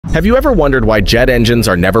Have you ever wondered why jet engines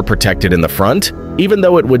are never protected in the front, even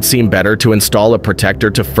though it would seem better to install a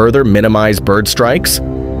protector to further minimize bird strikes?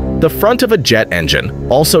 The front of a jet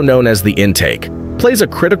engine, also known as the intake, plays a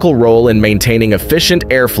critical role in maintaining efficient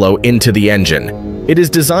airflow into the engine. It is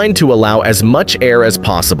designed to allow as much air as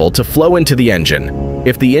possible to flow into the engine.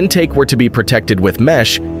 If the intake were to be protected with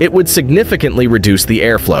mesh, it would significantly reduce the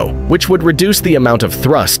airflow, which would reduce the amount of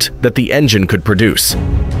thrust that the engine could produce.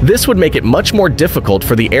 This would make it much more difficult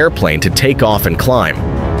for the airplane to take off and climb.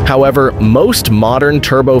 However, most modern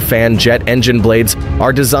turbofan jet engine blades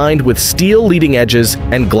are designed with steel leading edges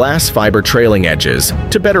and glass fiber trailing edges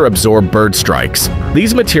to better absorb bird strikes.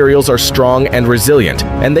 These materials are strong and resilient,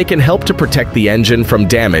 and they can help to protect the engine from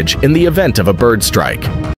damage in the event of a bird strike.